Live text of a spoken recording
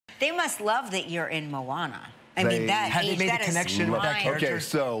They must love that you're in Moana. I mean, Have they made a connection with that character? Okay,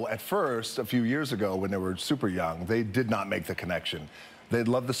 so at first, a few years ago, when they were super young, they did not make the connection. They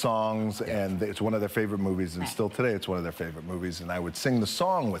loved the songs, and it's one of their favorite movies, and still today it's one of their favorite movies. And I would sing the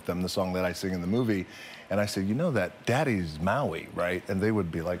song with them, the song that I sing in the movie. And I said, you know that Daddy's Maui, right? And they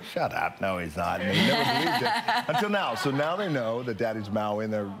would be like, shut up, no, he's not. And they never believed it until now. So now they know that Daddy's Maui,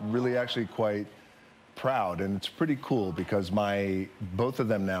 and they're really actually quite proud. And it's pretty cool because both of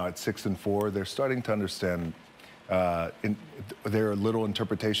them now at 6 and 4, they're starting to understand their little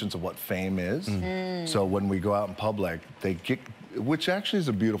interpretations of what fame is. So when we go out in public, they get, which actually is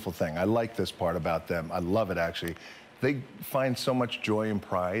a beautiful thing. I like this part about them. I love it, actually. They find so much joy and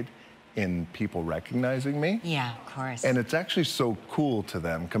pride in people recognizing me. Yeah, of course. And it's actually so cool to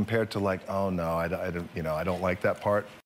them compared to like, oh no, I don't, you know, I don't like that part.